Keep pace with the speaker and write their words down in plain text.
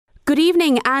Good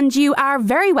evening, and you are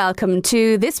very welcome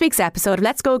to this week's episode of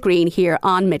Let's Go Green here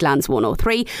on Midlands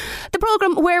 103, the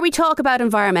programme where we talk about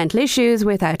environmental issues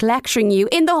without lecturing you,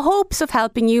 in the hopes of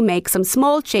helping you make some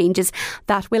small changes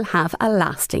that will have a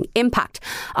lasting impact.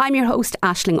 I'm your host,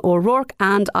 Aisling O'Rourke,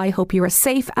 and I hope you are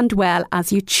safe and well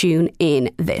as you tune in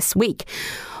this week.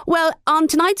 Well, on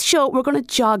tonight's show, we're going to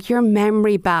jog your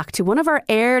memory back to one of our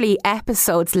early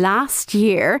episodes last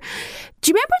year.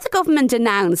 Do you remember the government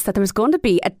announced that there was going to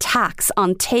be a tax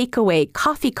on takeaway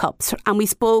coffee cups? And we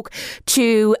spoke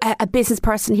to a business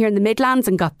person here in the Midlands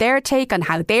and got their take on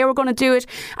how they were going to do it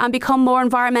and become more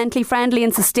environmentally friendly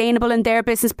and sustainable in their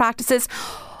business practices.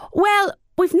 Well,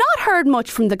 we've not heard much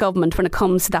from the government when it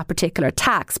comes to that particular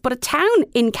tax, but a town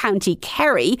in County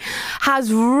Kerry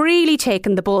has really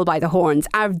taken the bull by the horns.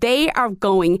 They are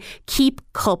going keep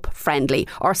cup friendly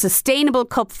or sustainable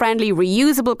cup friendly,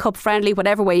 reusable cup friendly,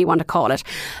 whatever way you want to call it.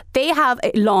 They have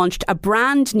launched a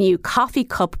brand new coffee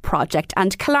cup project,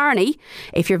 and Killarney,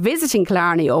 if you're visiting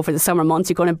Killarney over the summer months,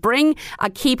 you're going to bring a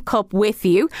keep cup with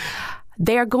you.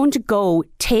 They're going to go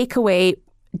take away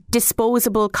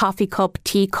disposable coffee cup,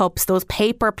 tea cups, those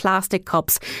paper plastic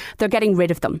cups. They're getting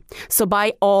rid of them. So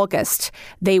by August,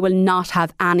 they will not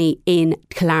have any in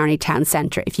Killarney town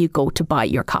centre if you go to buy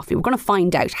your coffee. We're going to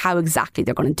find out how exactly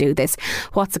they're going to do this,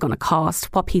 what's it going to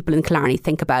cost, what people in Killarney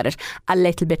think about it a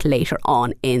little bit later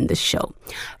on in the show.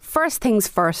 First things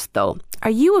first though,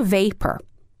 are you a vaper?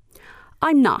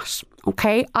 I'm not,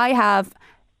 okay? I have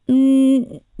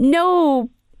no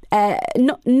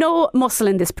muscle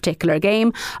in this particular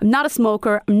game. I'm not a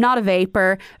smoker. I'm not a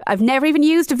vaper. I've never even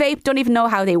used a vape. Don't even know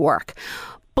how they work.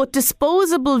 But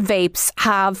disposable vapes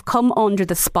have come under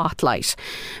the spotlight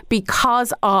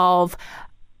because of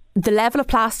the level of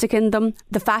plastic in them,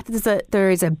 the fact that there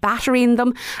is a battery in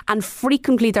them, and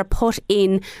frequently they're put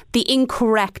in the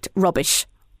incorrect rubbish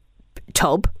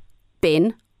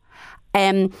bin.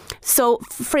 So,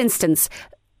 for instance,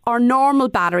 our normal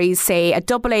batteries, say a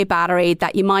AA battery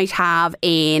that you might have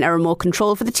in a remote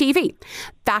control for the TV.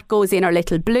 That goes in our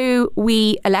little blue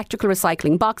wee electrical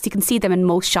recycling box. You can see them in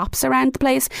most shops around the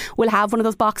place. We'll have one of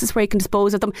those boxes where you can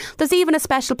dispose of them. There's even a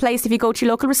special place if you go to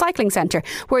your local recycling centre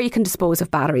where you can dispose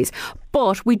of batteries.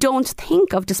 But we don't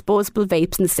think of disposable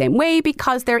vapes in the same way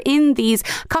because they're in these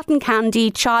cotton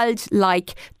candy,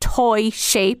 childlike,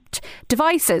 toy-shaped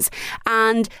devices.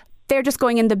 And they're just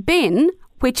going in the bin,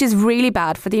 which is really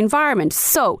bad for the environment.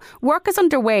 So work is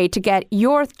underway to get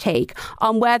your take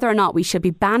on whether or not we should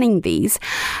be banning these.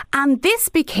 And this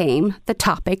became the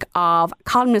topic of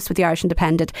columnist with the Irish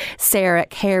Independent, Sarah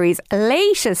Carey's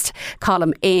latest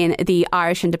column in the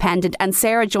Irish Independent. And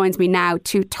Sarah joins me now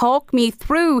to talk me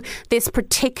through this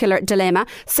particular dilemma.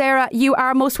 Sarah, you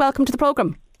are most welcome to the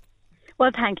programme.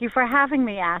 Well, thank you for having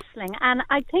me, Aisling. And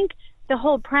I think the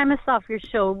whole premise of your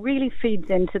show really feeds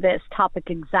into this topic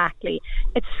exactly.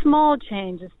 It's small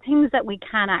changes, things that we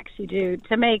can actually do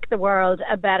to make the world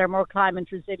a better, more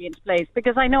climate resilient place.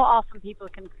 Because I know often people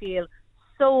can feel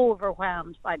so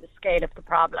overwhelmed by the scale of the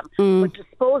problem. But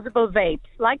disposable vapes,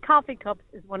 like coffee cups,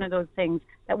 is one of those things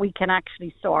that we can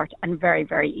actually sort, and very,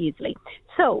 very easily.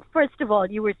 So, first of all,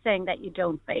 you were saying that you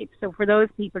don't vape. So for those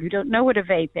people who don't know what a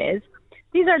vape is,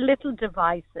 these are little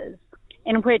devices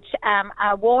in which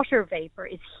a water vapour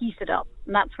is heated up,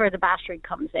 and that's where the battery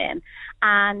comes in.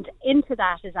 And into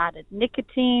that is added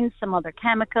nicotine, some other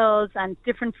chemicals, and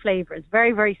different flavours,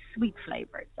 very, very sweet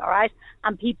flavours, all right?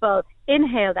 And people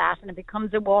inhale that, and it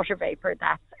becomes a water vapour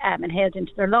that's inhaled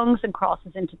into their lungs and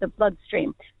crosses into the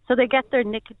bloodstream. So they get their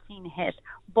nicotine hit,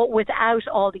 but without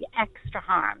all the extra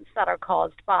harms that are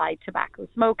caused by tobacco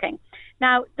smoking.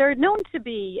 Now, they're known to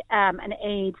be an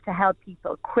aid to help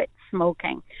people quit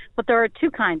smoking, but there are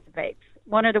two kinds of vapes.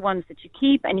 One are the ones that you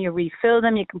keep and you refill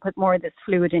them. You can put more of this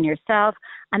fluid in yourself.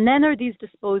 And then there are these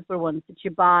disposable ones that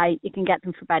you buy. You can get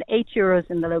them for about €8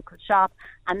 in the local shop,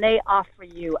 and they offer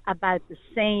you about the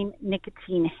same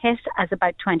nicotine hit as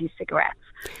about 20 cigarettes.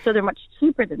 So they're much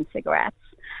cheaper than cigarettes.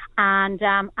 And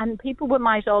people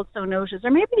might also notice,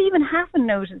 or maybe they even haven't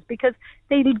noticed, because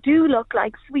they do look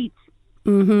like sweets.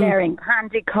 They're in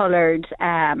candy-coloured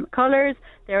colours.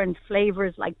 They're in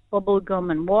flavours like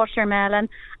bubblegum and watermelon.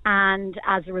 And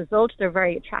as a result, they're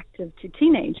very attractive to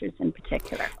teenagers in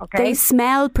particular. Okay? They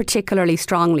smell particularly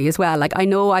strongly as well. Like, I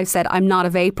know I said I'm not a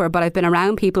vaper, but I've been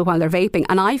around people while they're vaping,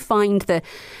 and I find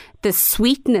the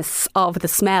sweetness of the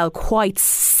smell quite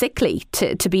sickly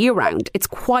to be around. It's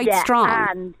quite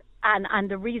strong. And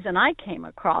the reason I came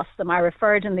across them, I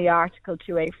referred in the article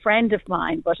to a friend of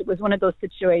mine, but it was one of those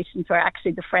situations where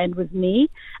actually the friend was me.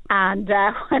 And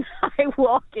when I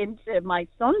walk into my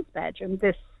son's bedroom,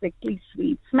 this sickly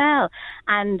sweet smell,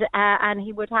 and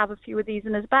he would have a few of these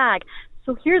in his bag.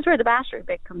 So here's where the battery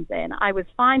bit comes in. I was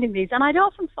finding these, and I'd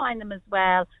often find them as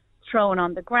well thrown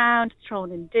on the ground,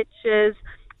 thrown in ditches.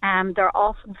 They're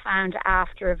often found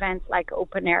after events like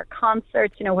open air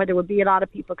concerts, where there would be a lot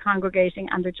of people congregating,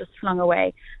 and they're just flung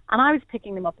away. And I was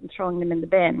picking them up and throwing them in the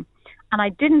bin. And I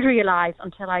didn't realise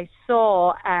until I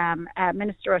saw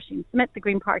Minister Oisin Smith, the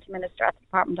Green Party Minister at the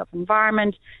Department of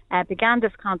Environment, began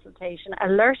this consultation,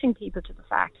 alerting people to the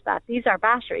fact that these are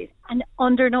batteries, and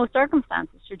under no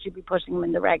circumstances should you be putting them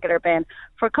in the regular bin,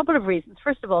 for a couple of reasons.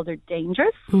 First of all, they're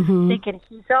dangerous. Mm-hmm. They can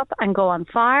heat up and go on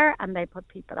fire, and they put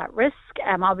people at risk.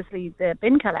 Obviously, the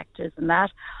bin collectors and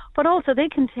that. But also, they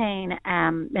contain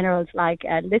minerals like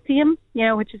lithium,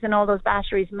 which is in all those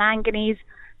batteries, manganese.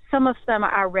 Some of them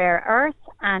are rare earth,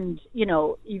 and,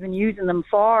 even using them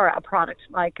for a product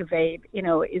like a vape,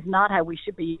 is not how we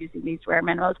should be using these rare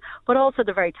minerals. But also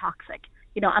they're very toxic,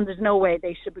 and there's no way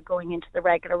they should be going into the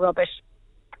regular rubbish.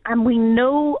 And we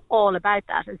know all about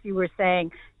that, as you were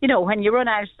saying. When your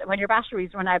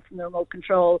batteries run out from the remote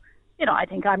control, I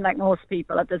think I'm like most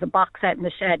people, if there's a box out in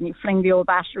the shed and you fling the old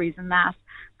batteries in that,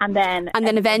 and then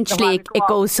eventually it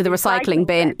goes to the recycling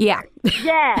bin. Yeah.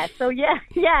 Yeah. So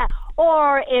yeah.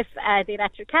 Or if the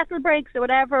electric kettle breaks or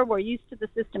whatever, we're used to the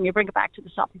system. You bring it back to the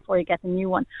shop before you get the new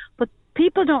one. But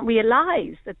people don't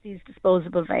realise that these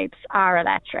disposable vapes are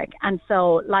electric. And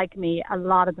so, like me, a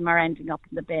lot of them are ending up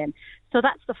in the bin. So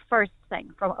that's the first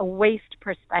thing. From a waste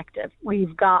perspective,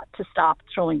 we've got to stop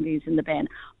throwing these in the bin.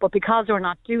 But because we're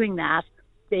not doing that,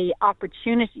 the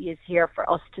opportunity is here for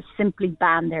us to simply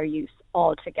ban their use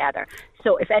altogether.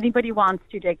 So if anybody wants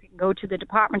to, they can go to the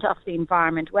Department of the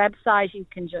Environment website. You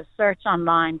can just search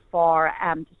online for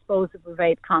disposable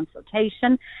vape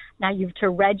consultation. Now you have to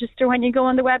register when you go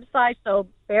on the website, so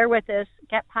bear with us,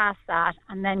 get past that,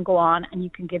 and then go on and you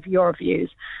can give your views.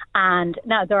 And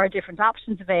now there are different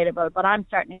options available, but I'm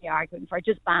certainly arguing for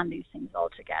just ban these things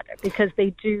altogether, because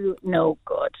they do no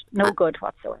good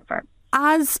whatsoever.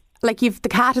 The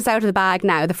cat is out of the bag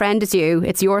now, the friend is you,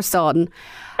 it's your son.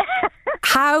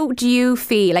 How do you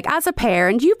feel, as a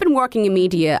parent, you've been working in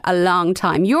media a long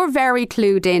time, you're very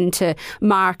clued into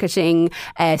marketing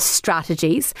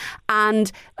strategies,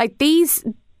 and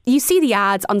you see the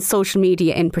ads on social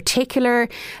media in particular,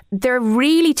 they're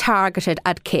really targeted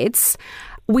at kids.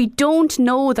 We don't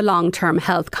know the long-term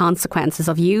health consequences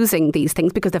of using these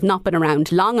things because they've not been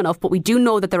around long enough, but we do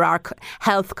know that there are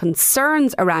health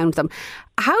concerns around them.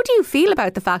 How do you feel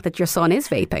about the fact that your son is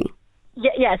vaping?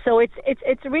 Yeah. So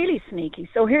it's really sneaky.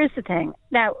 So here's the thing.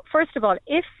 Now, first of all,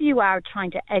 if you are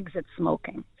trying to exit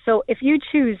smoking, so if you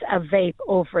choose a vape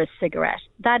over a cigarette,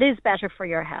 that is better for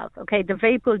your health. Okay, the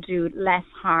vape will do less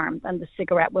harm than the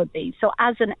cigarette will be. So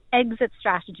as an exit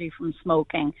strategy from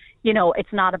smoking,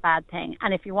 it's not a bad thing.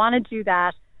 And if you want to do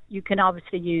that, you can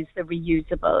obviously use the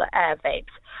reusable vapes.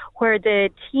 Where the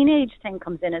teenage thing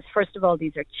comes in is, first of all,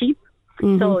 these are cheap.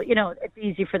 Mm-hmm. So, it's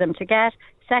easy for them to get.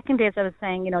 Secondly, as I was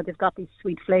saying, they've got these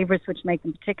sweet flavours which make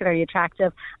them particularly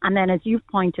attractive. And then, as you've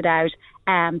pointed out,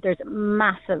 there's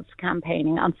massive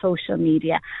campaigning on social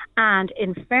media. And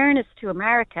in fairness to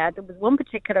America, there was one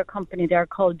particular company there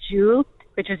called Juul,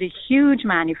 which is a huge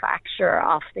manufacturer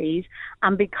of these.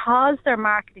 And because their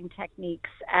marketing techniques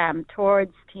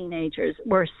towards teenagers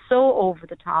were so over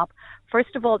the top,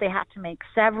 first of all, they had to make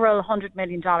several $100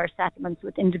 million settlements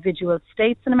with individual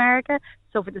states in America.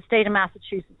 So for the state of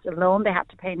Massachusetts alone, they had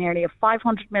to pay nearly a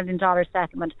 $500 million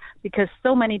settlement because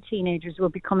so many teenagers will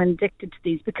become addicted to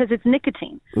these because it's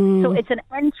nicotine. So it's an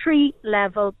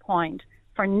entry-level point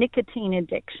for nicotine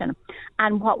addiction.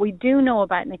 And what we do know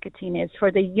about nicotine is,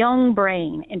 for the young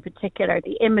brain in particular,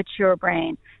 the immature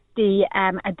brain, the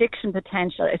addiction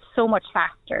potential is so much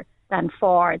faster than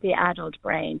for the adult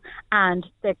brain. And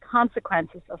the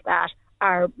consequences of that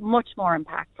are much more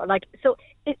impactful. So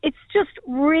it's just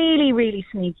really, really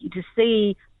sneaky to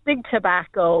see big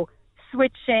tobacco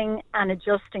switching and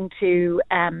adjusting to,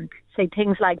 say,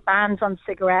 things like bans on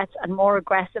cigarettes and more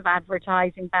aggressive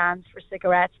advertising bans for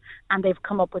cigarettes. And they've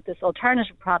come up with this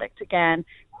alternative product again,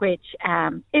 which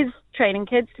is training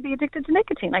kids to be addicted to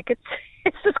nicotine.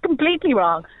 It's just completely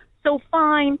wrong. So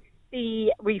fine,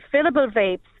 the refillable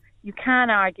vapes, you can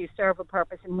argue serve a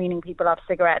purpose in weaning people off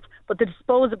cigarettes, but the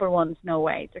disposable ones, no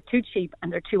way. They're too cheap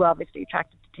and they're too obviously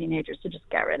attractive to teenagers, so just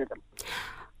get rid of them.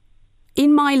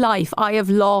 in my life, I have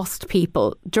lost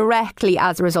people directly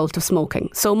as a result of smoking.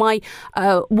 So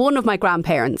one of my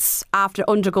grandparents, after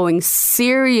undergoing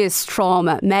serious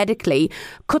trauma medically,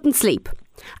 couldn't sleep.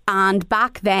 And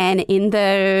back then in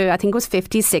the, I think it was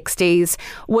 50s, 60s,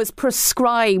 was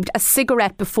prescribed a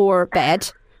cigarette before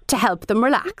bed to help them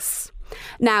relax.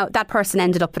 Now, that person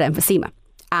ended up with emphysema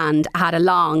and had a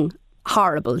long,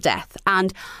 horrible death.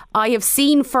 And I have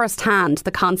seen firsthand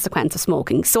the consequence of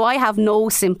smoking. So I have no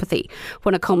sympathy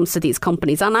when it comes to these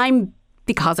companies. And I'm,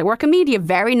 because I work in media,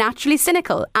 very naturally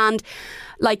cynical. And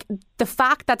like the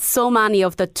fact that so many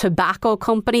of the tobacco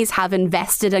companies have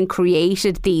invested and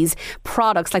created these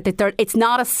products, like that it's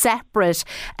not a separate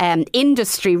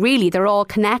industry really, they're all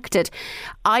connected.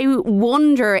 I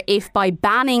wonder if by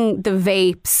banning the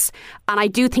vapes, and I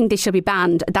do think they should be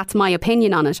banned, that's my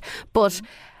opinion on it, but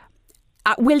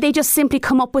will they just simply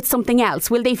come up with something else?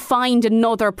 Will they find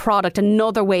another product,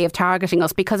 another way of targeting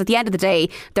us? Because at the end of the day,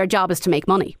 their job is to make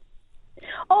money.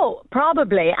 Oh,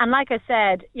 probably. And like I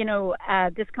said,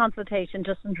 this consultation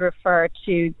doesn't refer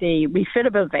to the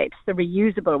refillable vapes, the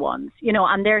reusable ones,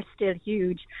 and they're still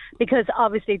huge because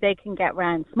obviously they can get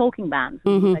around smoking bans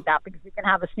and like that, because you can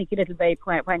have a sneaky little vape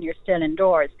when you're still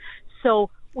indoors. So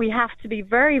we have to be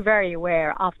very, very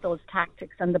aware of those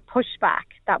tactics and the pushback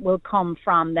that will come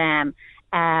from them.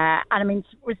 And I mean,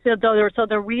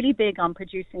 they're really big on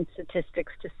producing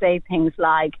statistics to say things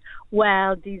like,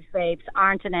 well, these vapes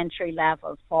aren't an entry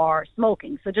level for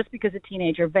smoking. So just because a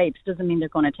teenager vapes doesn't mean they're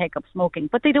going to take up smoking,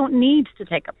 but they don't need to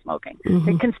take up smoking.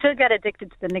 They can still get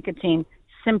addicted to the nicotine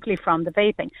simply from the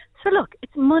vaping. So look,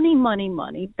 it's money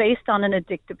based on an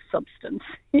addictive substance,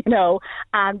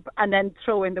 and then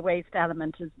throw in the waste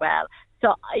element as well.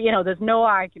 So, there's no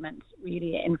argument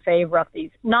really in favour of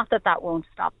these. Not that won't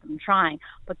stop them trying,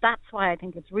 but that's why I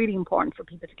think it's really important for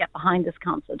people to get behind this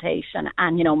consultation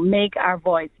and, make our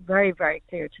voice very, very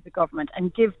clear to the government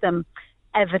and give them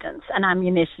evidence and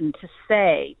ammunition to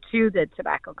say to the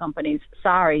tobacco companies,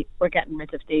 sorry, we're getting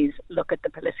rid of these. Look at the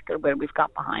political will we've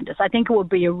got behind us. I think it would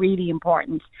be a really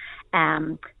important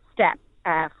step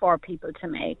for people to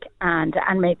make and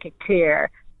make it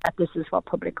clear that this is what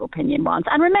public opinion wants.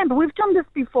 And remember, we've done this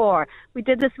before. We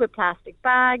did this with plastic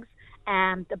bags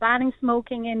and the banning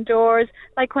smoking indoors.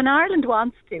 Like when Ireland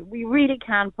wants to, we really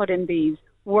can put in these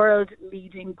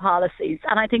world-leading policies.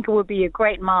 And I think it would be a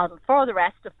great model for the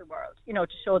rest of the world, to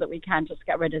show that we can't just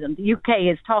get rid of them. The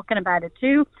UK is talking about it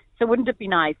too. So wouldn't it be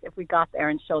nice if we got there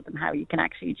and showed them how you can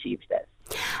actually achieve this?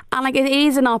 And it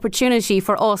is an opportunity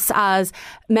for us as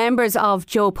members of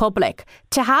Joe Public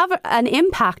to have an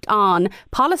impact on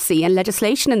policy and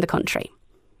legislation in the country.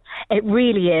 It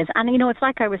really is. And, it's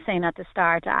like I was saying at the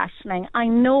start, Aisling, I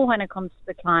know when it comes to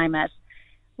the climate,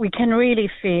 we can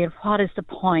really feel, what is the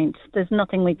point? There's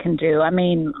nothing we can do. I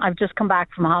mean, I've just come back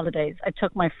from holidays. I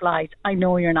took my flight. I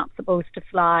know you're not supposed to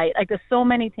fly. Like, there's so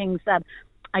many things that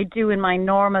I do in my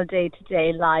normal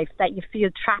day-to-day life that you feel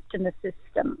trapped in the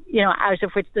system, out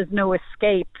of which there's no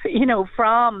escape,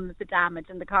 from the damage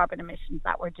and the carbon emissions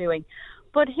that we're doing.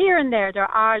 But here and there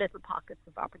are little pockets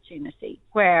of opportunity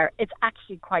where it's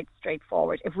actually quite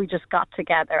straightforward if we just got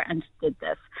together and did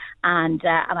this. And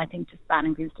I think just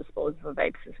banning these disposable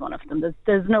vapes is one of them.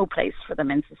 There's no place for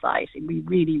them in society. We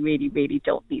really, really, really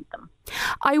don't need them.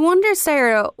 I wonder,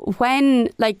 Sarah, when,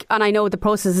 and I know the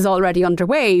process is already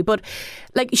underway, but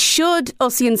should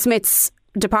Ossian Smith's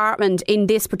department in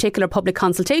this particular public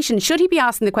consultation, should he be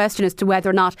asking the question as to whether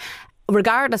or not,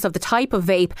 regardless of the type of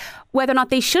vape, whether or not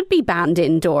they should be banned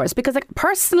indoors? Because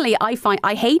personally,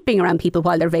 I hate being around people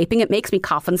while they're vaping. It makes me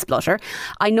cough and splutter.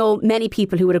 I know many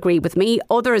people who would agree with me.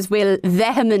 Others will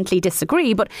vehemently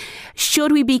disagree. But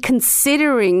should we be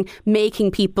considering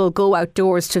making people go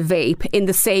outdoors to vape in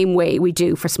the same way we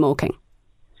do for smoking?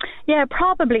 Yeah,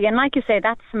 probably. And like you say,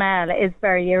 that smell is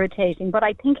very irritating. But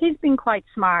I think he's been quite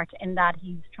smart in that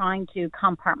he's trying to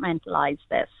compartmentalise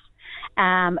this.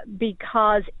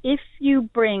 Because if you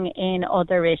bring in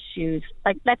other issues,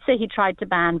 like let's say he tried to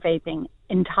ban vaping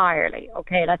entirely,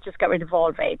 okay, let's just get rid of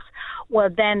all vapes, well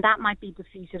then that might be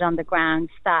defeated on the grounds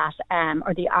that,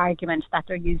 or the argument that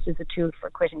they're used as a tool for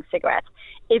quitting cigarettes.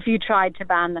 If you tried to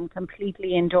ban them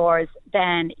completely indoors,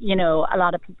 then, a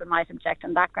lot of people might object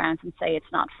on that grounds and say it's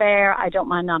not fair, I don't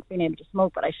mind not being able to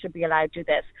smoke, but I should be allowed to do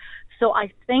this. So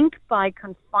I think by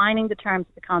confining the terms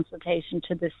of the consultation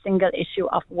to the single issue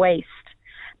of waste,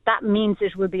 that means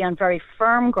it will be on very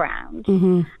firm ground,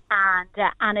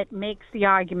 and it makes the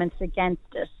arguments against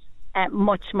it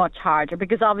much, much harder,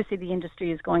 because obviously the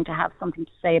industry is going to have something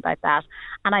to say about that.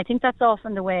 And I think that's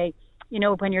often the way,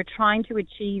 when you're trying to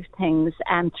achieve things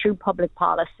through public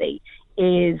policy,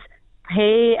 is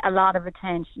pay a lot of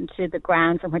attention to the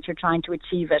grounds on which you're trying to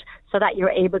achieve it so that you're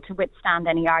able to withstand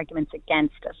any arguments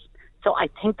against it. So I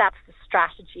think that's the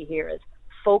strategy here, is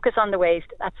focus on the waste.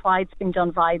 That's why it's being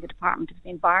done via the Department of the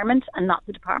Environment and not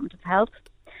the Department of Health.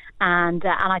 And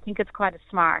I think it's quite a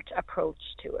smart approach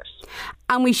to it.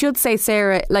 And we should say,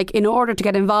 Sarah, like, in order to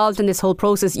get involved in this whole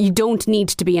process, you don't need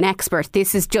to be an expert.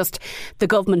 This is just the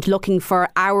government looking for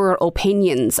our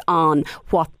opinions on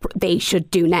what they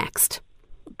should do next.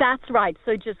 That's right.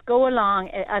 So just go along.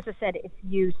 As I said, if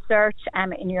you search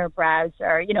in your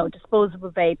browser, disposable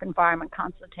vape environment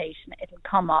consultation, it'll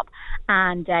come up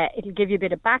and it'll give you a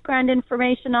bit of background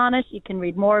information on it. You can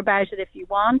read more about it if you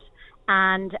want.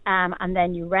 And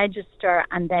then you register,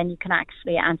 and then you can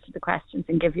actually answer the questions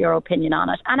and give your opinion on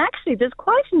it. And actually, there's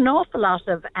quite an awful lot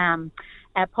of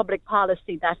public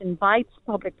policy that invites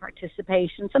public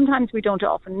participation. Sometimes we don't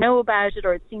often know about it,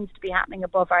 or it seems to be happening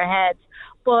above our heads.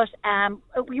 But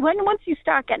once you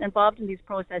start getting involved in these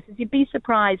processes, you'd be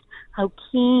surprised how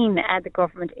keen the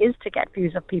government is to get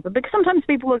views of people. Because sometimes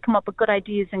people will come up with good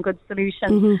ideas and good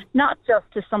solutions, not just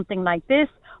to something like this,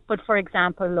 but for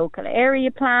example, local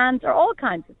area plans or all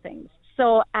kinds of things.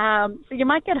 So you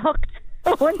might get hooked.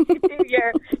 Once you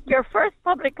do your first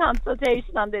public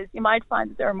consultation on this, you might find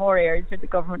that there are more areas where the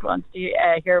government wants to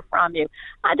hear from you.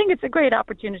 I think it's a great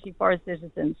opportunity for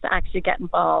citizens to actually get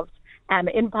involved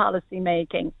in policy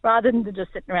making, rather than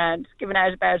just sitting around giving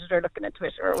out about it or looking at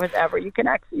Twitter or whatever. You can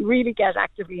actually really get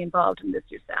actively involved in this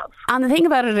yourself. And the thing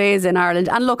about it is, in Ireland,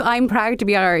 and look, I'm proud to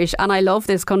be Irish and I love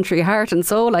this country, heart and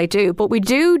soul, I do, but we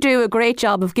do a great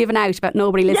job of giving out about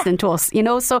nobody listening to us,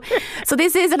 so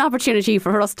this is an opportunity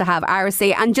for us to have our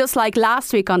say. And just like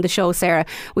last week on the show, Sarah,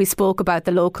 we spoke about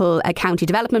the local county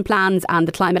development plans and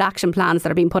the climate action plans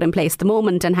that are being put in place at the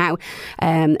moment, and how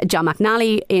John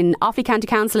McNally in Offaly County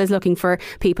Council is looking for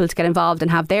people to get involved and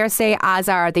have their say, as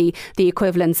are the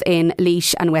equivalents in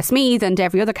Laois and Westmeath and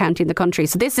every other county in the country.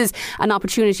 So this is an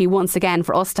opportunity once again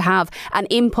for us to have an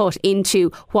input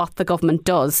into what the government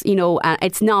does.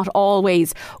 It's not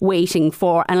always waiting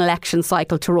for an election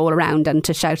cycle to roll around and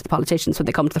to shout at the politicians when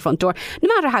they come to the front door,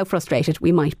 no matter how frustrated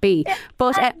we might be.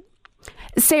 But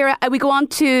Sarah, we go on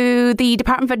to the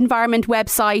Department of Environment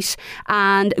website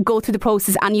and go through the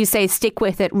process, and you say stick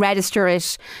with it, register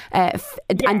it,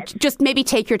 and just maybe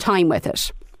take your time with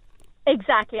it.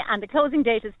 Exactly, and the closing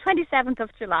date is 27th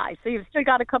of July, so you've still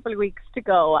got a couple of weeks to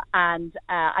go, and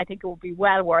I think it will be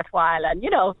well worthwhile. And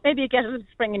maybe you get a little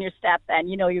spring in your step then,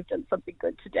 you've done something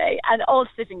good today, and all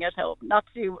sitting at home, not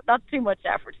too much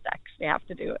effort to actually have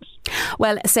to do it.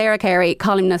 Well, Sarah Carey,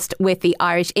 columnist with the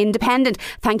Irish Independent,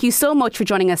 thank you so much for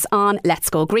joining us on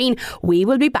Let's Go Green. We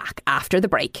will be back after the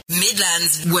break.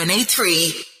 Midlands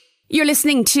 103. You're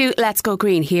listening to Let's Go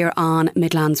Green here on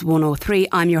Midlands 103.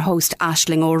 I'm your host,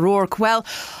 Aisling O'Rourke. Well,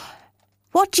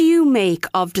 what do you make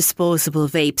of disposable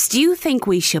vapes? Do you think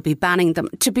we should be banning them?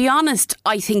 To be honest,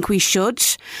 I think we should.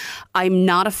 I'm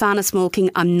not a fan of smoking.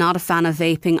 I'm not a fan of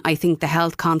vaping. I think the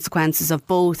health consequences of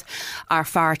both are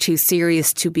far too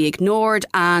serious to be ignored.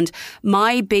 And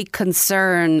my big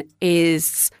concern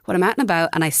is when I'm out and about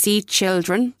and I see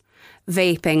children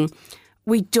vaping,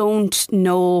 we don't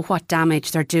know what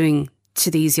damage they're doing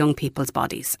to these young people's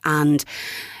bodies. And,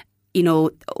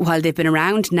 while they've been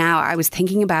around now, I was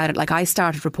thinking about it. Like, I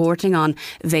started reporting on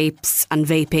vapes and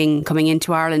vaping coming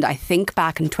into Ireland, I think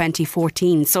back in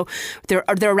 2014. So they're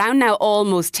around now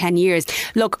almost 10 years.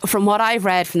 Look, from what I've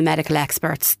read from the medical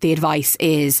experts, the advice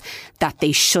is that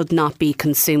they should not be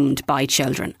consumed by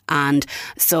children. And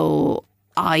so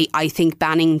I think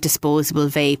banning disposable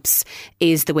vapes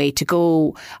is the way to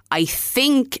go. I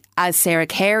think, as Sarah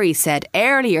Carey said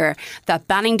earlier, that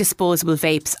banning disposable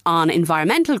vapes on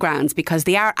environmental grounds, because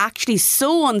they are actually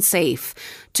so unsafe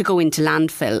to go into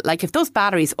landfill. Like, if those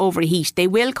batteries overheat, they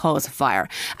will cause a fire.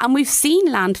 And we've seen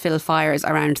landfill fires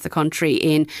around the country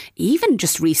in even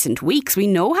just recent weeks. We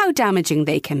know how damaging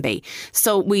they can be.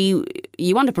 So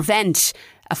you want to prevent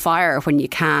a fire when you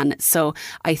can. So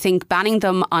I think banning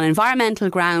them on environmental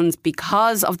grounds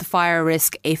because of the fire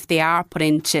risk if they are put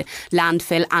into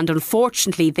landfill, and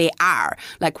unfortunately they are.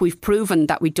 Like, we've proven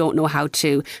that we don't know how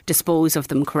to dispose of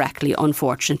them correctly,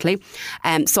 unfortunately.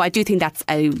 So I do think that's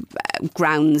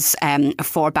grounds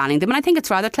for banning them. And I think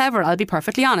it's rather clever, I'll be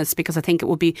perfectly honest, because I think it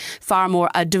would be far more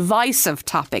a divisive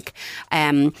topic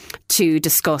to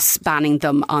discuss banning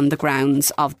them on the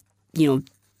grounds of,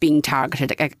 being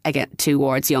targeted again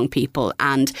towards young people.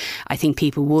 And I think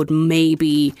people would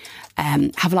maybe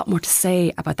have a lot more to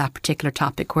say about that particular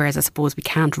topic, whereas I suppose we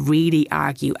can't really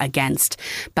argue against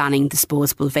banning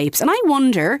disposable vapes. And I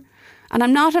wonder, and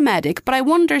I'm not a medic, but I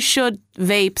wonder, should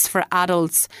vapes for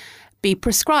adults be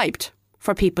prescribed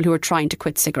for people who are trying to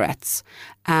quit cigarettes?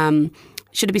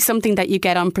 Should it be something that you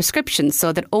get on prescription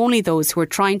so that only those who are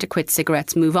trying to quit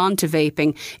cigarettes move on to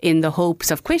vaping in the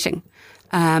hopes of quitting,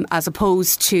 as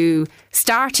opposed to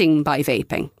starting by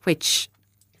vaping, which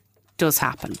does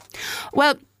happen?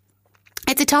 Well,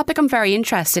 it's a topic I'm very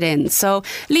interested in. So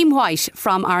Liam White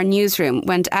from our newsroom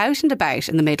went out and about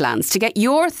in the Midlands to get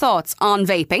your thoughts on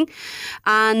vaping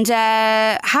and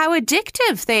how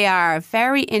addictive they are.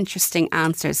 Very interesting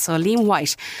answers. So Liam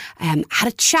White had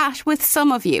a chat with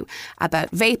some of you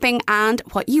about vaping and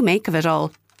what you make of it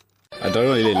all. I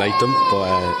don't really like them,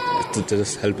 but they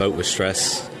just help out with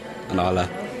stress and all that.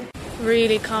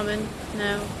 Really common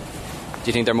now. Do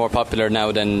you think they're more popular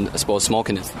now than, I suppose,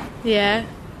 smoking is? Yeah.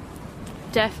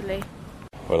 Definitely.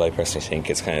 Well, I personally think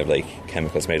it's kind of like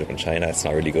chemicals made up in China. It's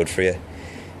not really good for you.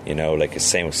 You know, like the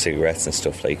same with cigarettes and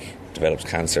stuff, like develops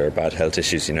cancer or bad health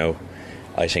issues, you know.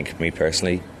 I think, me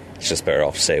personally, it's just better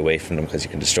off to stay away from them because you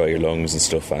can destroy your lungs and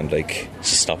stuff, and like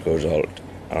it's just not good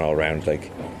all around. Like,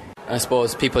 I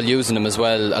suppose people using them as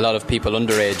well, a lot of people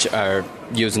underage are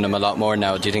using them a lot more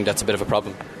now. Do you think that's a bit of a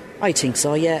problem? I think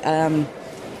so, yeah.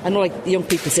 I know, like, the young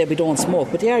people say we don't smoke,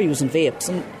 but they are using vapes,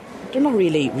 and they're not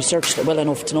really researched well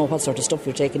enough to know what sort of stuff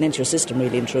you're taking into your system,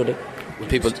 really and truly. Would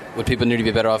people nearly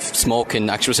be better off smoking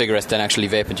actual cigarettes than actually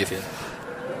vaping, do you feel?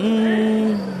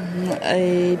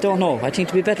 I don't know. I think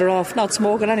to be better off not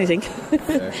smoking anything,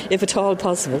 if at all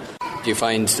possible. Do you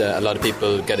find a lot of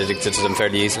people get addicted to them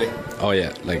fairly easily? Oh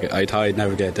yeah, like I thought I'd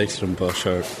never get addicted to them, but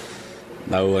sure,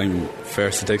 now I'm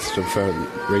first addicted to them for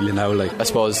really now. Like, I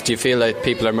suppose, do you feel like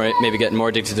people are maybe getting more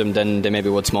addicted to them than they maybe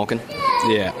would smoking?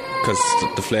 Yeah, because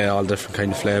all different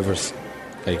kind of flavours,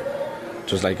 like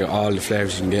just like all the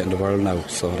flavours you can get in the world now,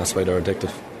 so that's why they're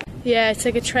addictive. Yeah, it's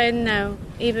like a trend now.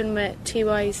 Even with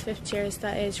TYs, 50 years,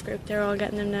 that age group, they're all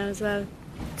getting them now as well.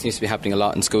 It seems to be happening a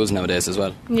lot in schools nowadays as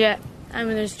well. Yeah, and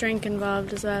when there's drink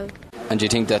involved as well. And do you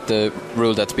think that the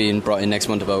rule that's being brought in next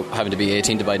month about having to be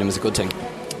 18 to buy them is a good thing?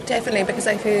 Definitely, because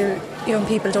I feel young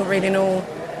people don't really know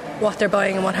what they're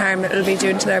buying and what harm it'll be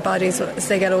doing to their bodies as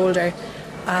they get older.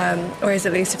 Whereas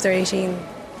at least if they're 18,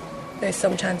 there's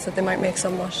some chance that they might make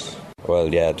somewhat.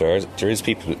 well, yeah, there is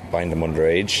people buying them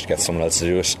underage to get someone else to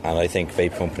do it, and I think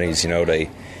vape companies, you know, they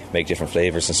make different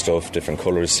flavours and stuff, different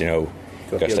colours, you know,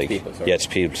 to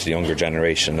appeal to the younger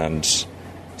generation, and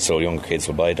so younger kids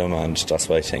will buy them, and that's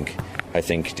what I think. I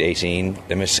think the 18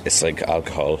 limit, it's like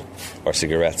alcohol or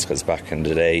cigarettes, because back in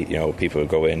the day, you know, people would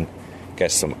go in,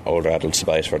 get some older adults to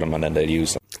buy it for them, and then they'd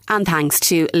use them. And thanks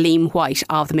to Liam White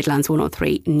of the Midlands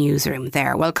 103 newsroom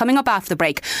there. Well, coming up after the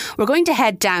break, we're going to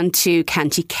head down to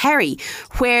County Kerry,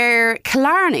 where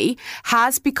Killarney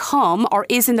has become, or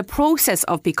is in the process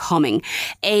of becoming,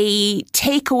 a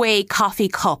takeaway coffee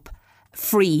cup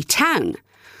free town.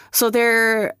 So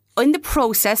they're in the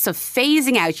process of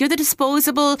phasing out, the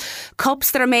disposable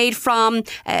cups that are made from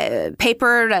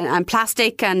paper and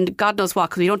plastic and God knows what,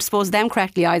 because we don't dispose of them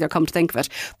correctly either, come to think of it.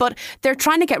 But they're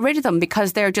trying to get rid of them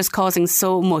because they're just causing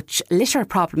so much litter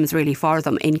problems really for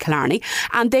them in Killarney,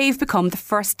 and they've become the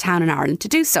first town in Ireland to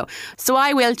do so. So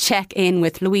I will check in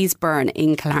with Louise Byrne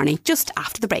in Killarney just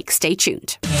after the break. Stay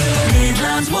tuned.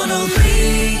 Midlands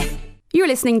 103. You're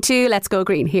listening to Let's Go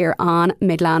Green here on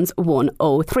Midlands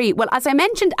 103. Well, as I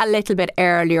mentioned a little bit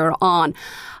earlier on,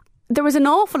 there was an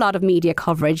awful lot of media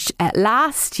coverage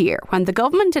last year when the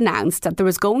government announced that there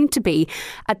was going to be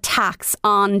a tax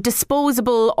on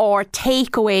disposable or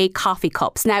takeaway coffee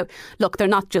cups. Now, look, they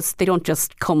don't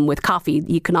just come with coffee.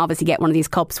 You can obviously get one of these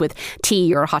cups with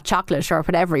tea or hot chocolate or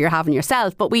whatever you're having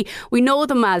yourself. But we know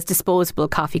them as disposable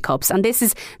coffee cups. And this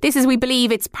is, we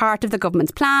believe it's part of the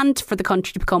government's plan for the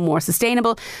country to become more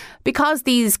sustainable, because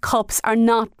these cups are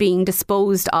not being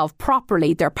disposed of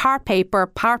properly. They're part paper,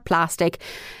 part plastic.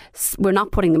 We're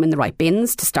not putting them in the right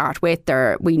bins to start with.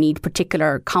 We need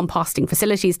particular composting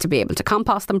facilities to be able to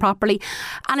compost them properly.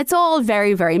 And it's all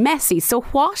very, very messy. So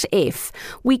what if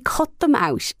we cut them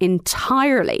out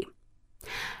entirely?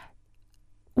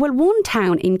 Well, one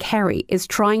town in Kerry is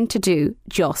trying to do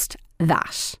just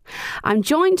that. I'm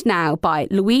joined now by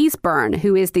Louise Byrne,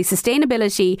 who is the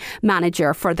Sustainability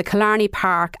Manager for the Killarney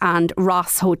Park and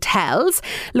Ross Hotels.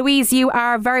 Louise, you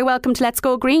are very welcome to Let's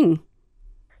Go Green.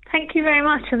 Thank you very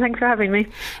much, and thanks for having me.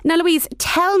 Now, Louise,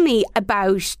 tell me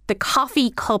about the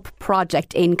Coffee Cup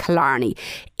project in Killarney.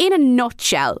 In a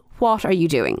nutshell, what are you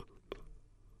doing?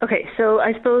 Okay, so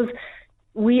I suppose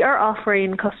we are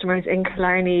offering customers in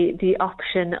Killarney the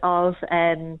option of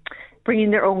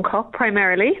bringing their own cup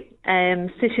primarily,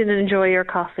 sit in and enjoy your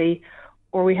coffee,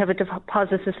 or we have a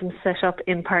deposit system set up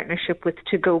in partnership with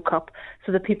To Go Cup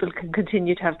so that people can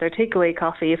continue to have their takeaway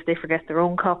coffee if they forget their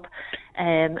own cup.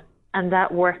 and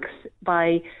that works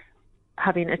by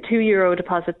having a €2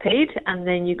 deposit paid, and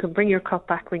then you can bring your cup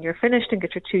back when you're finished and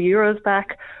get your €2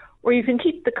 back, or you can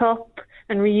keep the cup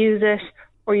and reuse it,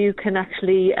 or you can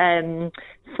actually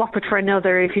swap it for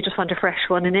another if you just want a fresh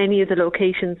one in any of the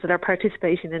locations that are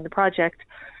participating in the project,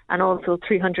 and also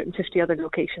 350 other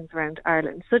locations around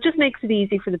Ireland. So it just makes it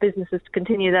easy for the businesses to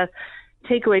continue that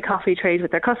takeaway coffee trade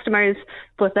with their customers,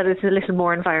 but that it's a little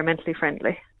more environmentally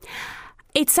friendly.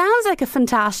 It sounds like a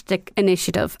fantastic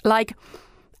initiative. Like,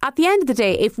 at the end of the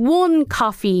day, if one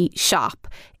coffee shop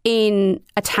in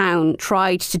a town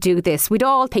tried to do this, we'd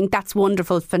all think that's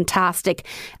wonderful, fantastic,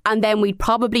 and then we'd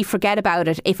probably forget about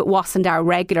it if it wasn't our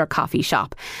regular coffee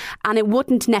shop, and it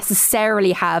wouldn't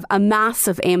necessarily have a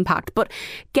massive impact. But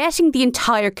getting the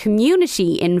entire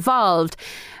community involved,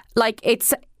 like,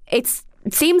 it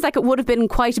seems like it would have been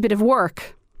quite a bit of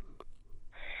work.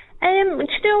 Do you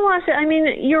know what? I mean,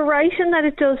 you're right in that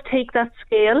it does take that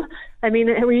scale. I mean,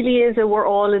 it really is we're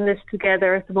all in this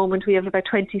together. At the moment, we have about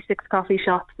 26 coffee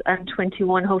shops and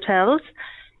 21 hotels.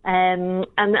 And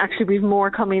actually, we've more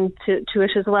coming to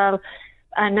it as well.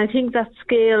 And I think that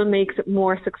scale makes it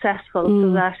more successful,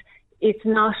 so that it's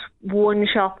not one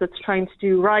shop that's trying to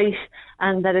do right,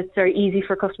 and that it's very easy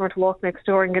for a customer to walk next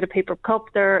door and get a paper cup.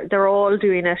 They're all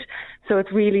doing it. So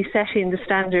it's really setting the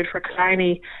standard for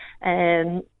Killarney.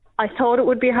 I thought it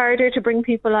would be harder to bring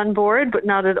people on board, but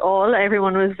not at all.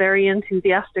 Everyone was very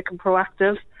enthusiastic and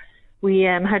proactive. We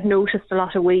had noticed a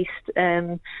lot of waste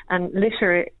and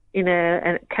litter in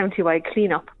a county-wide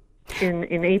clean-up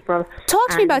in April. Talk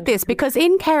to me about this, because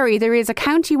in Kerry there is a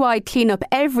county-wide clean-up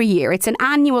every year. It's an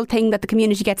annual thing that the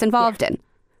community gets involved in.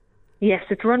 Yes,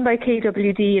 it's run by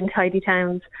KWD in Tidy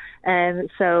Towns.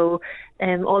 So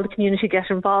all the community get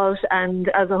involved, and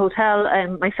as a hotel,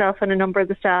 myself and a number of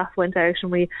the staff went out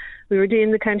and we were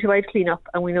doing the county-wide clean-up,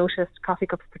 and we noticed coffee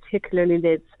cups, particularly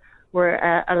lids, were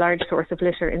a large source of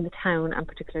litter in the town, and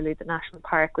particularly the National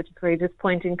Park, which is very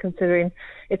disappointing considering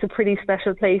it's a pretty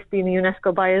special place, being a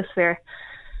UNESCO biosphere.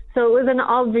 So it was an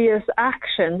obvious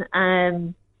action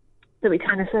that we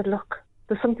kind of said, look,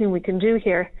 there's something we can do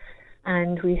here.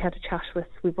 And we had a chat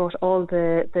we brought all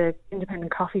the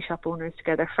independent coffee shop owners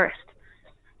together first,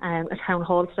 a town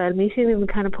hall style meeting, and we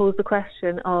kind of posed the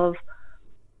question of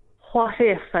what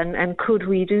if and could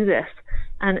we do this?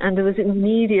 And there was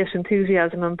immediate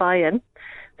enthusiasm and buy-in.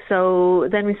 So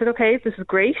then we said, okay, this is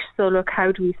great. So look,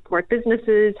 how do we support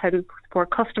businesses? How do we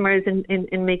support customers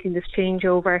in making this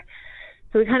changeover?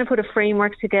 So we kind of put a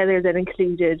framework together that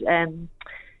included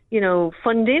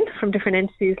funding from different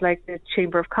entities like the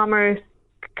Chamber of Commerce,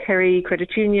 Kerry Credit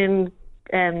Union,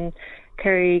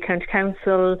 Kerry County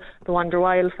Council, the Wander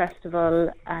Wild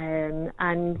Festival, and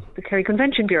the Kerry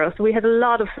Convention Bureau. So we had a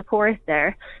lot of support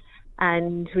there,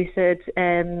 and we said,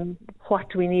 what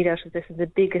do we need out of this? And the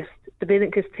biggest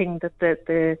thing that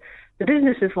the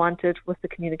businesses wanted was the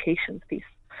communications piece.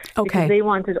 Okay. Because they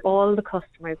wanted all the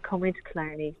customers coming to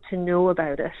Killarney to know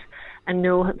about it and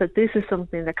know that this is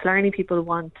something that Killarney people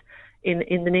want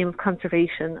in the name of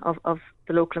conservation of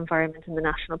the local environment in the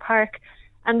national park.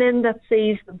 And then that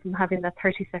saves them from having that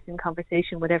 30-second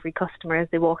conversation with every customer as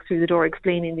they walk through the door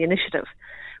explaining the initiative.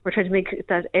 We're trying to make it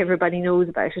that everybody knows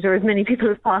about it, or as many people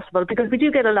as possible, because we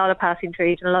do get a lot of passing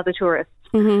trade and a lot of tourists.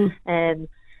 Mm-hmm.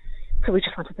 So we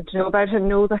just wanted them to know about it and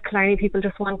know that Killarney people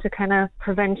just want to kind of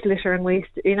prevent litter and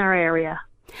waste in our area.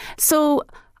 So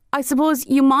I suppose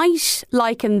you might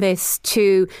liken this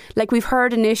to, like, we've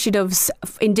heard initiatives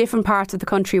in different parts of the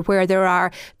country where there are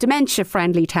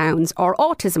dementia-friendly towns or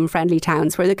autism-friendly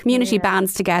towns where the community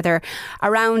bands together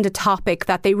around a topic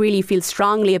that they really feel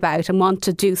strongly about and want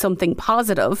to do something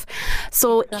positive.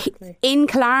 So in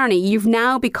Killarney, you've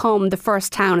now become the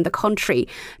first town in the country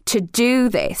to do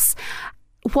this.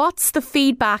 What's the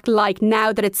feedback like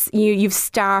now that you've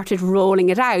started rolling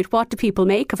it out? What do people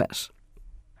make of it?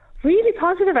 Really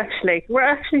positive, actually. We're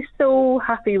actually so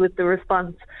happy with the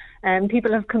response.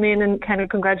 People have come in and kind of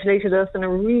congratulated us and are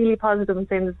really positive and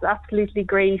saying this is absolutely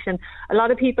great. And a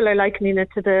lot of people are likening it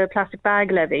to the plastic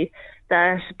bag levy,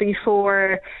 that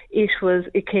before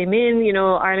it came in,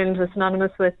 Ireland was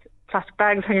synonymous with plastic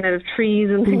bags hanging out of trees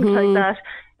and things like that.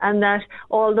 And that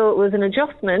although it was an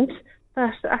adjustment,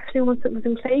 that actually once it was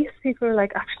in place, people were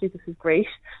like, actually, this is great.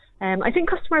 I think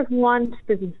customers want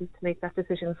businesses to make that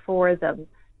decision for them,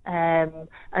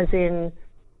 as in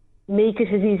make it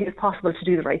as easy as possible to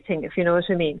do the right thing, if you know what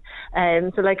I mean.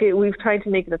 So we've tried to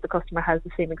make it that the customer has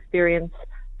the same experience,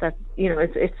 that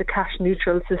it's a cash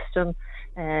neutral system.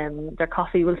 Their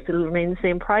coffee will still remain the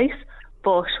same price,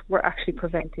 but we're actually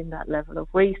preventing that level of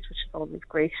waste, which is always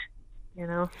great. you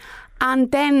know.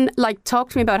 And then, like, talk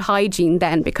to me about hygiene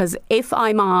then, because if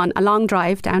I'm on a long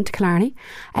drive down to Killarney,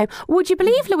 would you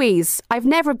believe, Louise, I've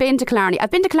never been to Killarney.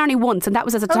 I've been to Killarney once, and that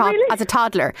was as a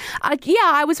toddler.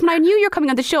 When I knew you were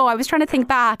coming on the show, I was trying to think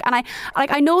back, and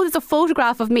I know there's a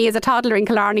photograph of me as a toddler in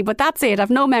Killarney, but that's it. I've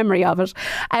no memory of it.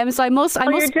 So I must.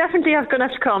 You're definitely going to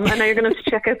have to come, and now you're going to have to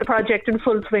check out the project in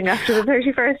full swing after the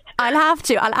 31st.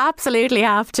 I'll absolutely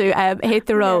have to hit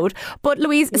the road. Yeah. But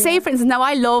Louise, say for instance, now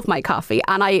I love my coffee,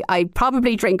 and I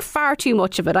probably drink far too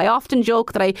much of it. I often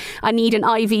joke that I need an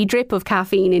IV drip of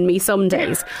caffeine in me some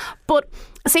days. But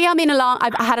say I've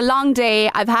had a long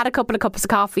day, I've had a couple of cups of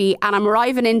coffee, and I'm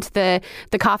arriving into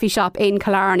the coffee shop in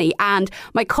Killarney, and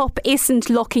my cup isn't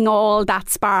looking all that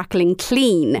sparkling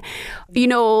clean. You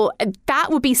know, that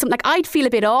would be something, like, I'd feel a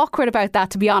bit awkward about that,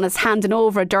 to be honest, handing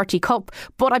over a dirty cup,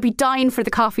 but I'd be dying for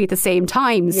the coffee at the same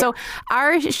time. Yeah. So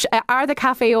are the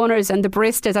cafe owners and the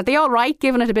baristas, are they all right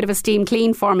giving it a bit of a steam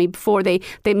clean for me before they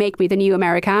make me the new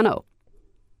Americano?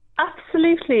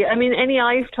 Absolutely. I mean, any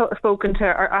I've spoken to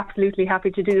are absolutely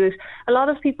happy to do it. A lot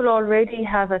of people already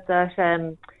have it that,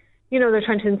 they're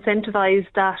trying to incentivise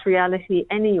that reality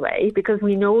anyway, because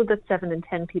we know that 7 in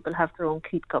 10 people have their own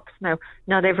keep cups. Now,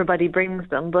 not everybody brings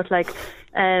them, but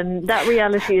that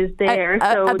reality is there.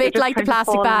 A bit like the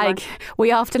plastic bag.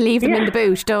 We often leave them in the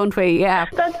boot, don't we? Yeah.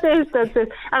 That's it.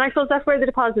 And I suppose that's where the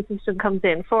deposit system comes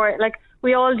in.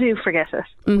 We all do forget it.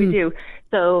 Mm-hmm. We do.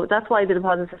 So that's why the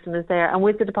deposit system is there. And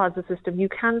with the deposit system, you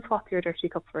can swap your dirty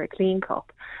cup for a clean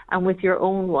cup. And with your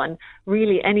own one,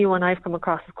 really anyone I've come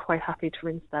across is quite happy to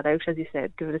rinse that out, as you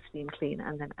said, give it a steam clean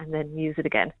and then use it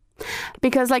again.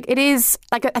 Because it is,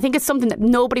 I think it's something that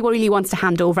nobody really wants to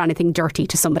hand over anything dirty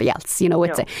to somebody else. You know,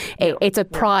 it's a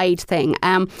pride thing.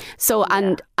 And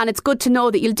it's good to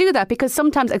know that you'll do that, because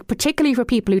sometimes, particularly for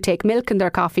people who take milk in their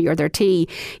coffee or their tea,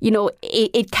 you know,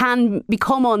 it can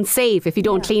become unsafe if you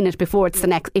don't clean it before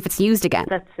if it's used again.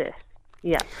 That's it.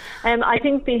 Yeah. I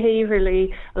think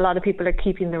behaviourally, a lot of people are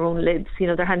keeping their own lids. You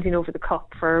know, they're handing over the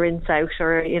cup for a rinse out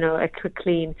or, you know, a quick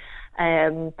clean.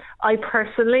 I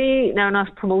personally, now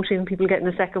not promoting people getting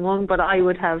the second one, but I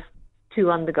would have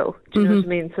 2 on the go. Do you know what I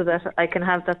mean? So that I can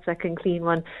have that second clean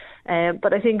one.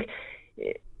 But I think,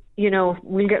 you know,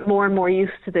 we'll get more and more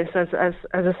used to this as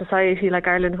a society. Like,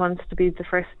 Ireland wants to be the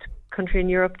first country in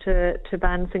Europe to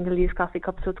ban single-use coffee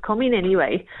cups, so it's coming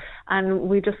anyway, and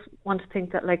we just want to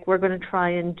think that, like, we're going to try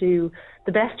and do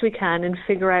the best we can and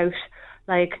figure out,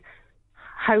 like,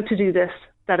 how to do this,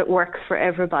 that it works for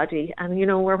everybody. And, you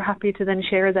know, we're happy to then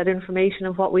share that information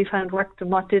of what we found worked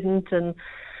and what didn't. And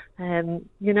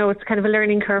you know, it's kind of a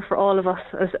learning curve for all of us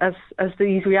as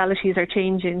these realities are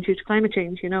changing due to climate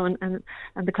change, you know, and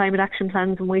the climate action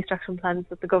plans and waste action plans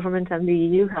that the government and the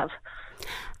EU have.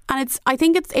 And I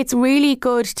think it's really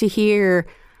good to hear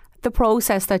the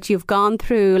process that you've gone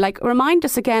through. Like, remind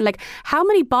us again, like, how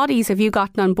many bodies have you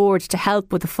gotten on board to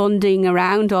help with the funding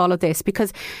around all of this?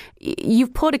 Because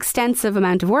you've put extensive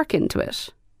amount of work into it.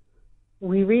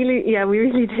 We really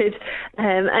did.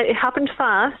 It happened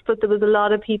fast, but there was a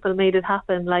lot of people made it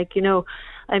happen. Like, you know,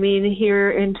 I mean,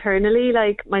 here internally,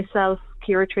 like myself,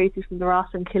 Ciara Tracy from the Ross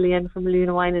and Killian from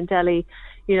Luna Wine in Delhi,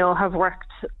 you know, have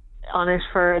worked on it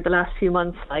for the last few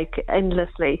months, like,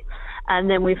 endlessly. And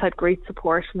then we've had great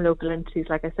support from local entities,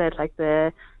 like I said, like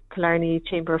the Killarney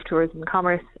Chamber of Tourism and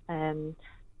Commerce,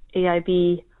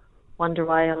 AIB, Wonder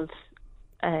Wild,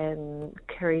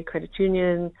 Kerry Credit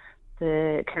Union,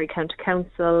 the Kerry County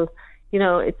Council, you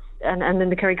know, and then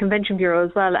the Kerry Convention Bureau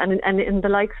as well. And in the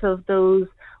likes of those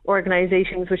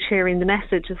organisations with sharing the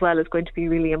message as well is going to be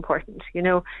really important, you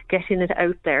know, getting it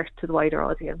out there to the wider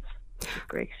audience. It's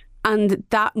great. And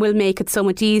that will make it so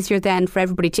much easier then for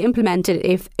everybody to implement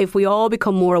it if we all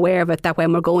become more aware of it, that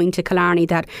when we're going to Killarney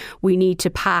that we need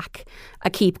to pack a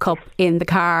keep cup in the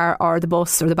car or the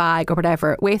bus or the bag or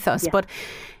whatever with us. Yeah. But,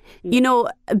 you know,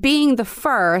 being the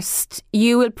first,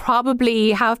 you will probably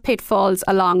have pitfalls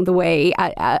along the way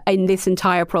in this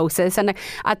entire process. And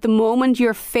at the moment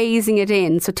you're phasing it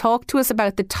in. So talk to us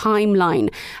about the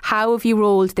timeline. How have you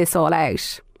rolled this all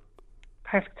out?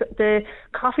 Perfect. The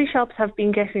coffee shops have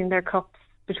been getting their cups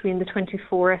between the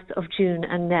 24th of June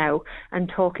and now,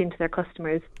 and talking to their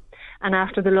customers. And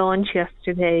after the launch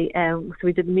yesterday, so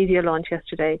we did the media launch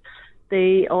yesterday,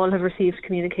 they all have received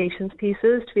communications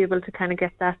pieces to be able to kind of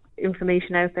get that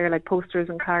information out there, like posters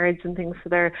and cards and things for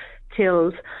their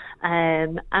tills.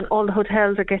 And all the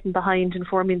hotels are getting behind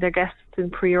informing their guests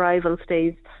in pre-arrival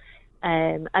stays.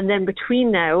 And then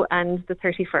between now and the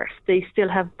 31st, they still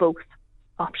have both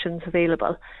options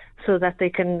available, so that they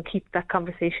can keep that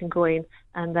conversation going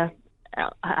and that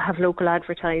have local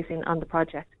advertising on the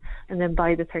project. and then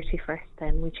by the 31st,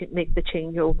 then we should make the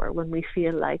changeover when we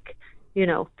feel like,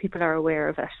 people are aware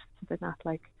of it. So they're not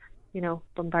like,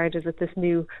 bombarded with this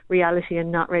new reality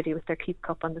and not ready with their keep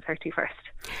cup on the 31st.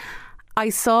 I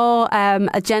saw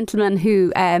a gentleman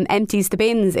who empties the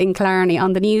bins in Killarney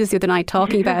on the news the other night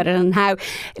talking about it, and how,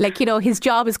 his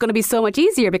job is going to be so much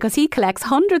easier because he collects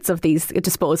hundreds of these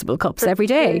disposable cups every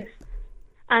day.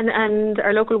 And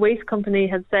our local waste company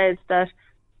has said that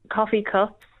coffee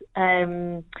cups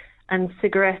and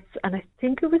cigarettes, and I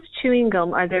think it was chewing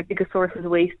gum, are their biggest sources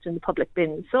of waste in the public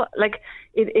bins. So,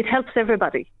 it helps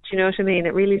everybody. Do you know what I mean?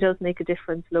 It really does make a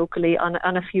difference locally on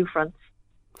a few fronts.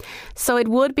 So it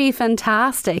would be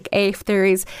fantastic if there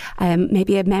is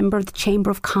maybe a member of the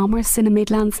Chamber of Commerce in a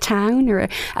Midlands town, or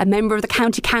a member of the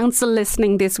County Council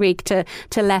listening this week to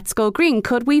Let's Go Green.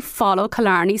 Could we follow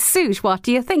Killarney's suit? What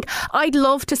do you think? I'd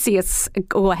love to see us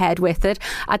go ahead with it.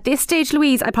 At this stage,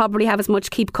 Louise, I probably have as much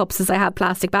keep cups as I have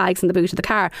plastic bags in the boot of the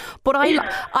car. But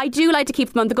I do like to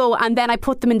keep them on the go, and then I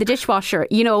put them in the dishwasher,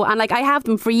 and I have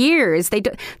them for years.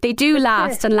 They do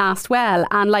last and last well.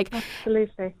 And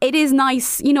absolutely, it is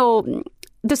nice,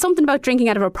 there's something about drinking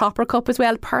out of a proper cup as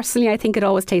well. Personally, I think it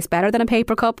always tastes better than a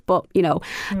paper cup, but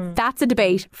that's a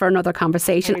debate for another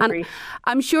conversation. And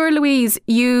I'm sure, Louise,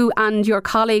 you and your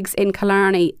colleagues in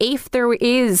Killarney, if there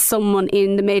is someone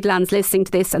in the Midlands listening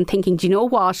to this and thinking, do you know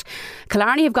what,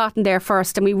 Killarney have gotten there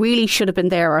first and we really should have been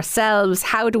there ourselves,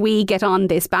 how do we get on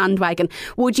this bandwagon?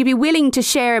 Would you be willing to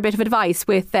share a bit of advice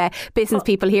with business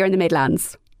people here in the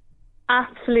Midlands?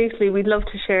 Absolutely, we'd love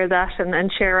to share that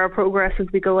and share our progress as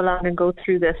we go along and go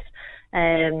through this.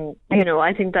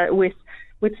 I think that with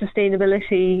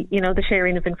sustainability, the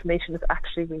sharing of information is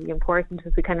actually really important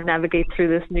as we kind of navigate through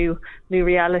this new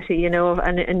reality, and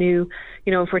a new,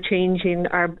 if we're changing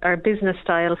our business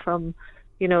style from,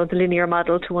 the linear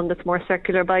model to one that's more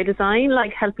circular by design,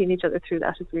 helping each other through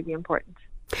that is really important.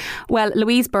 Well,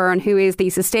 Louise Byrne, who is the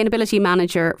Sustainability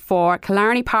Manager for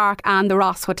Killarney Park and the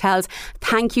Ross Hotels,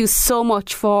 thank you so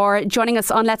much for joining us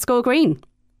on Let's Go Green.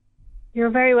 You're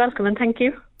very welcome, and thank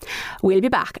you. We'll be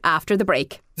back after the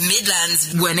break.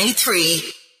 Midlands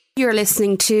 103. You're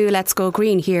listening to Let's Go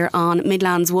Green here on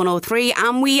Midlands 103,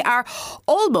 and we are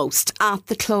almost at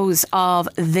the close of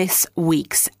this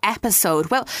week's episode.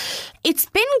 Well, it's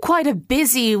been quite a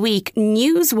busy week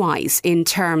news-wise in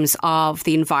terms of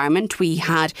the environment. We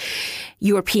had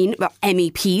European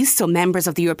MEPs, so members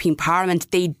of the European Parliament.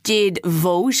 They did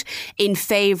vote in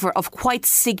favour of quite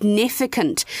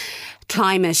significant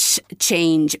climate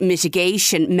change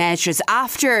mitigation measures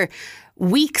after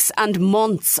weeks and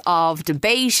months of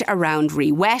debate around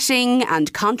re-wetting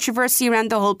and controversy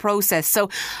around the whole process. So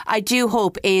I do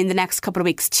hope in the next couple of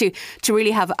weeks to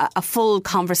really have a full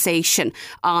conversation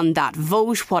on that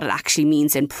vote, what it actually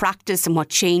means in practice and what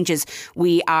changes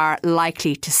we are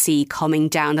likely to see coming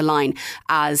down the line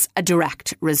as a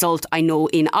direct result. I know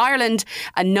in Ireland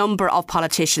a number of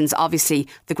politicians, obviously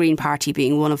the Green Party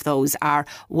being one of those, are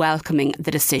welcoming the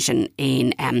decision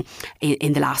in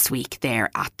the last week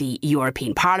there at the European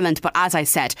Parliament. But as I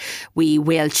said, we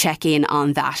will check in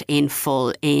on that in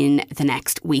full in the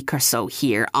next week or so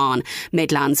here on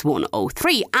Midlands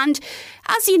 103. And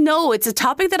as you know, it's a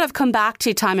topic that I've come back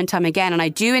to time and time again, and I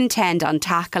do intend on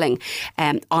tackling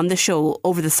on the show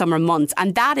over the summer months,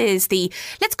 and that is the,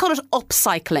 let's call it,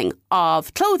 upcycling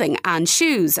of clothing and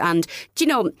shoes and,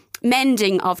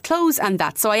 mending of clothes and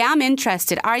that. So I am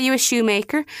interested. Are you a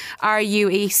shoemaker? Are you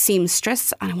a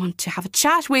seamstress? And I want to have a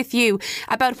chat with you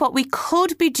about what we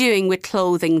could be doing with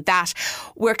clothing that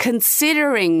we're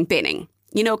considering binning.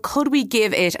 Could we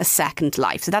give it a second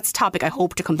life? So that's a topic I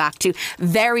hope to come back to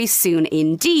very soon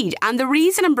indeed. And the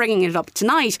reason I'm bringing it up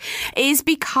tonight is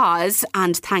because,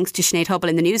 and thanks to Sinead Hubble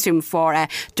in the newsroom for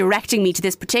directing me to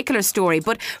this particular story,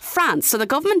 but France, so the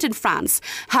government in France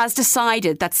has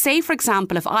decided that, say for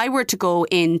example, if I were to go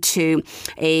into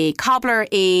a cobbler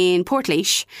in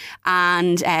Portlaoise,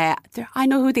 and I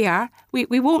know who they are, we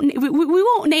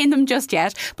won't name them just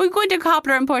yet, but we go into a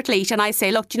cobbler in Portlaoise and I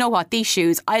say, look, do you know what, these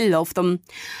shoes, I love them.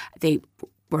 They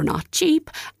were not cheap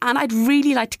and I'd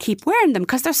really like to keep wearing them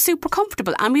because they're super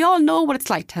comfortable, and we all know what it's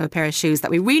like to have a pair of shoes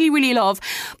that we really, really love,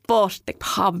 but they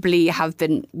probably have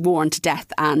been worn to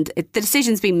death, and the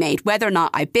decision's been made whether or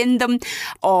not I bin them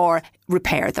or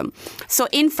repair them. So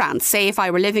in France, say if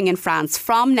I were living in France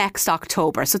from next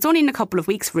October, so it's only in a couple of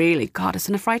weeks really, God,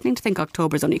 isn't it frightening to think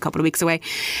October's only a couple of weeks away,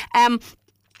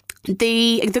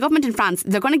 the government in France,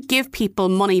 they're going to give people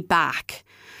money back.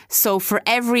 So for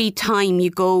every time you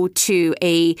go to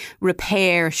a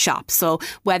repair shop, so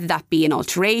whether that be an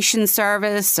alteration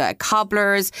service,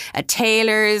 cobblers,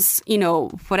 tailors,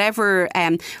 whatever,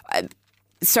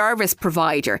 service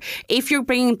provider, if you're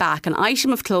bringing back an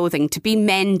item of clothing to be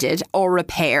mended or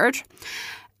repaired,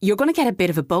 you're going to get a bit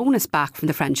of a bonus back from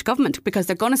the French government, because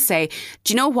they're going to say,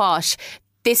 do you know what?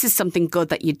 This is something good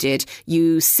that you did.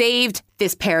 You saved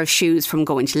this pair of shoes from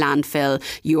going to landfill.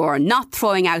 You're not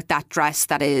throwing out that dress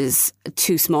that is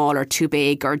too small or too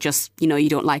big, or just, you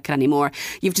don't like it anymore.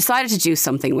 You've decided to do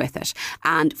something with it.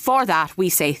 And for that, we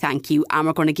say thank you, and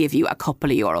we're going to give you a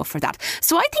couple of euro for that.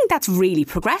 So I think that's really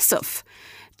progressive.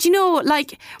 Do you know,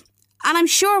 and I'm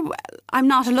sure I'm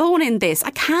not alone in this.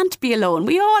 I can't be alone.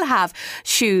 We all have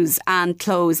shoes and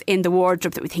clothes in the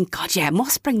wardrobe that we think, God, yeah,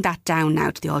 must bring that down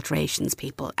now to the alterations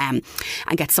people and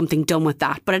get something done with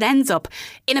that. But it ends up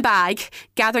in a bag,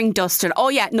 gathering dust. And, oh,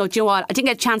 yeah, no, do you know what? I didn't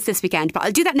get a chance this weekend, but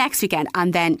I'll do that next weekend.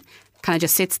 And then kind of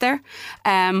just sits there.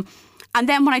 And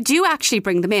then when I do actually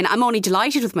bring them in, I'm only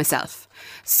delighted with myself.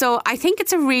 So I think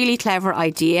it's a really clever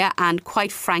idea, and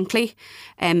quite frankly,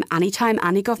 anytime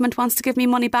any government wants to give me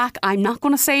money back, I'm not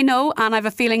going to say no, and I have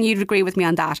a feeling you'd agree with me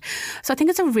on that. So I think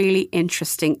it's a really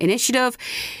interesting initiative.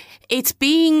 It's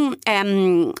being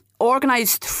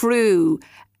organised through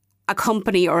a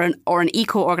company or an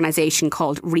eco-organisation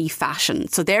called Refashion.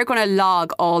 So they're going to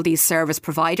log all these service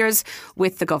providers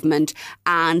with the government,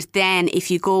 and then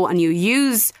if you go and you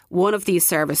use one of these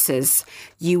services,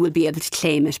 you will be able to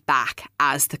claim it back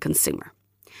as the consumer.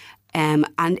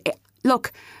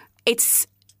 Look, it's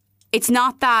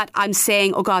not that I'm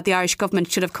saying, oh God, the Irish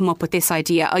government should have come up with this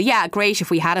idea. Oh yeah, great if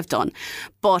we had have done.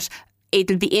 But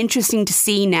it'll be interesting to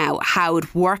see now how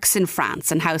it works in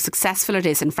France and how successful it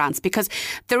is in France, because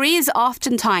there is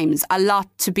oftentimes a lot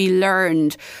to be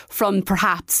learned from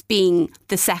perhaps being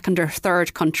the second or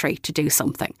third country to do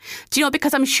something. Do you know,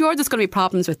 because I'm sure there's going to be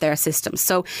problems with their system.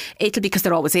 So it'll, because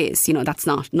there always is,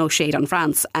 that's no shade on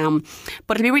France.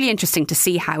 But it'll be really interesting to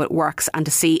see how it works and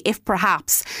to see if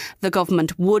perhaps the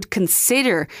government would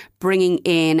consider bringing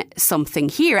in something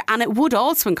here. And it would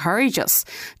also encourage us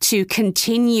to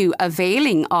continue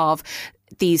availing of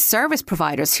these service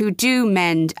providers who do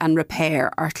mend and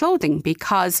repair our clothing,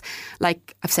 because,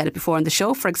 like I've said it before on the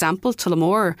show, for example,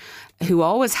 Tullamore, who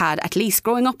always had, at least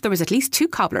growing up, there was at least 2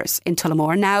 cobblers in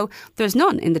Tullamore. Now there's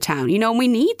none in the town. And we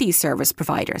need these service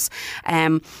providers.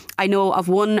 I know of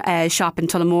one shop in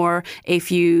Tullamore,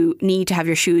 if you need to have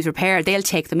your shoes repaired, they'll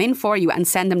take them in for you and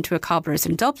send them to a cobbler's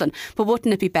in Dublin. But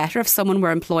wouldn't it be better if someone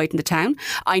were employed in the town?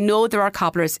 I know there are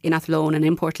cobblers in Athlone and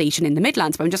in Portlaoise and in the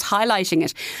Midlands, but I'm just highlighting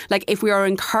it. Like, if we are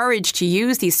encouraged to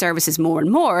use these services more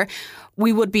and more,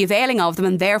 we would be availing of them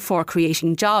and therefore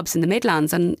creating jobs in the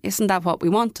Midlands. And isn't that what we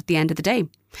want at the end of the day?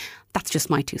 That's just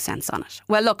my 2 cents on it.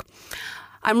 Well, look,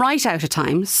 I'm right out of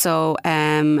time. So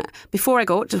before I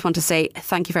go, just want to say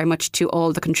thank you very much to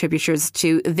all the contributors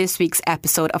to this week's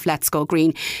episode of Let's Go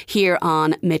Green here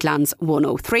on Midlands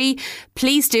 103.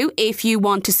 Please do, if you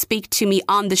want to speak to me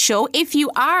on the show, if you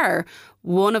are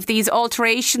one of these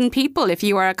alteration people, if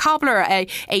you are a cobbler,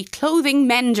 a clothing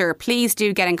mender, please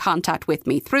do get in contact with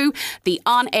me through the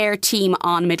on-air team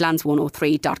on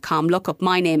midlands103.com. Look up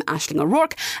my name, Aisling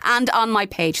O'Rourke, and on my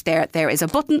page there is a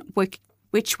button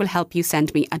which will help you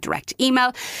send me a direct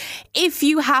email. If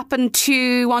you happen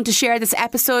to want to share this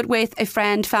episode with a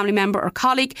friend, family member or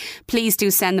colleague, please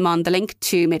do send them on the link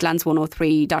to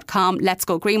midlands103.com. Let's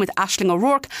Go Green with Aisling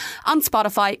O'Rourke on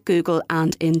Spotify, Google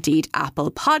and indeed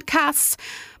Apple Podcasts.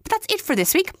 But that's it for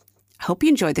this week. I hope you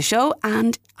enjoyed the show,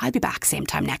 and I'll be back same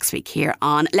time next week here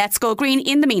on Let's Go Green.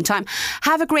 In the meantime,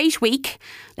 have a great week.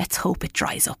 Let's hope it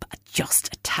dries up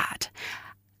just a tad.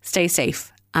 Stay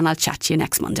safe, and I'll chat to you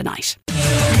next Monday night.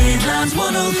 Midlands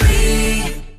 103.